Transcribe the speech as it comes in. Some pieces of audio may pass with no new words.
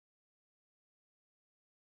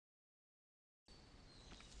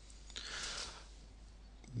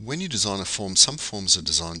When you design a form, some forms are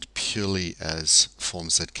designed purely as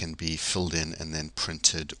forms that can be filled in and then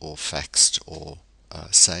printed or faxed or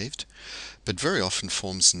saved. But very often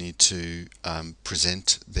forms need to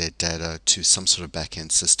present their data to some sort of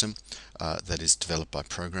back-end system that is developed by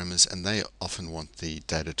programmers, and they often want the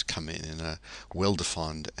data to come in a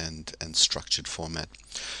well-defined and structured format.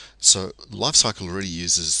 So Lifecycle already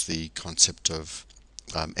uses the concept of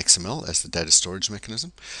XML as the data storage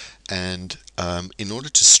mechanism, and in order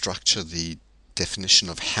to structure the definition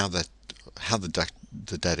of how the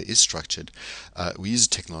data is structured, we use a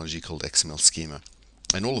technology called XML Schema,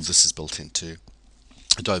 and all of this is built into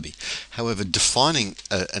Adobe. However, defining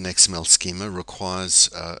an XML schema requires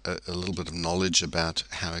a little bit of knowledge about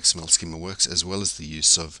how XML schema works, as well as the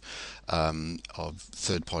use of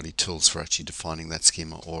third-party tools for actually defining that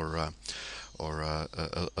schema, or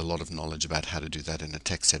a lot of knowledge about how to do that in a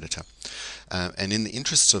text editor. And in the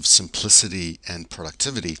interests of simplicity and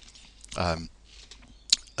productivity,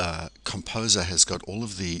 Composer has got all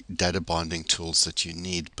of the data binding tools that you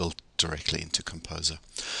need built directly into Composer.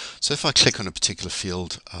 So if I click on a particular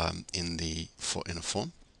field in a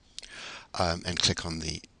form and click on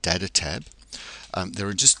the Data tab, there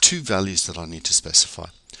are just two values that I need to specify.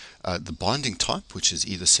 The binding type, which is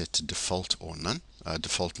either set to default or none.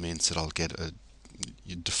 Default means that I'll get a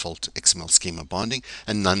default XML schema binding,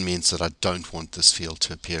 and none means that I don't want this field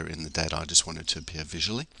to appear in the data, I just want it to appear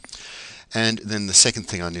visually. And then the second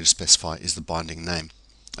thing I need to specify is the binding name.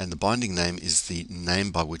 And the binding name is the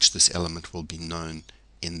name by which this element will be known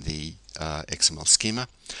in the XML schema.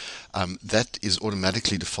 That is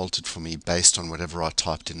automatically defaulted for me based on whatever I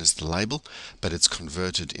typed in as the label, but it's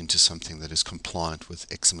converted into something that is compliant with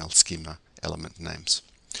XML schema element names.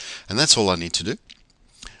 And that's all I need to do.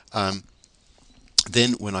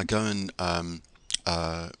 Then when I go and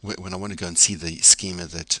when I want to go and see the schema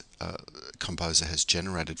that Composer has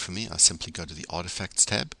generated for me, I simply go to the Artifacts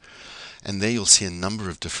tab, and there you'll see a number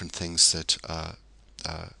of different things that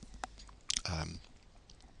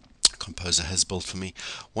Composer has built for me.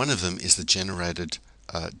 One of them is the generated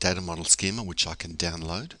data model schema, which I can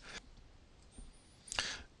download.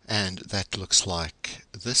 And that looks like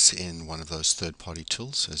this in one of those third-party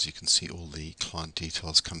tools. As you can see, all the client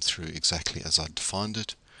details come through exactly as I defined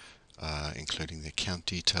it, including the account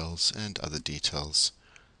details and other details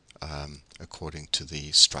according to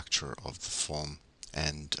the structure of the form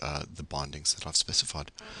and the bindings that I've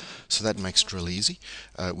specified. So that makes it really easy.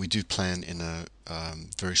 We do plan in a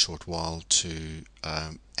very short while to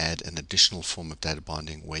add an additional form of data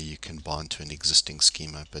binding where you can bind to an existing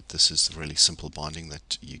schema, but this is the really simple binding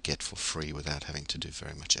that you get for free without having to do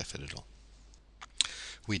very much effort at all.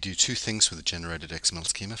 We do two things with the generated XML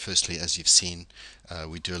schema. Firstly, as you've seen,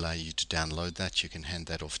 we do allow you to download that. You can hand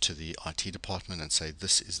that off to the IT department and say,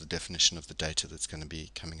 this is the definition of the data that's going to be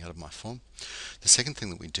coming out of my form. The second thing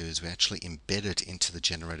that we do is we actually embed it into the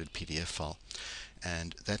generated PDF file.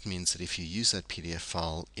 And that means that if you use that PDF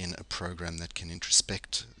file in a program that can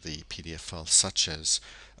introspect the PDF file, such as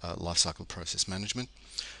Lifecycle Process Management,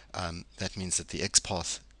 that means that the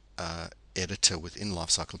XPath editor within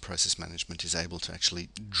Lifecycle Process Management is able to actually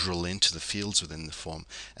drill into the fields within the form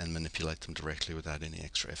and manipulate them directly without any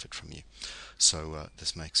extra effort from you. So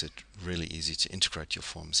this makes it really easy to integrate your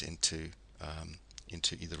forms into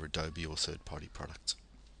either Adobe or third-party products.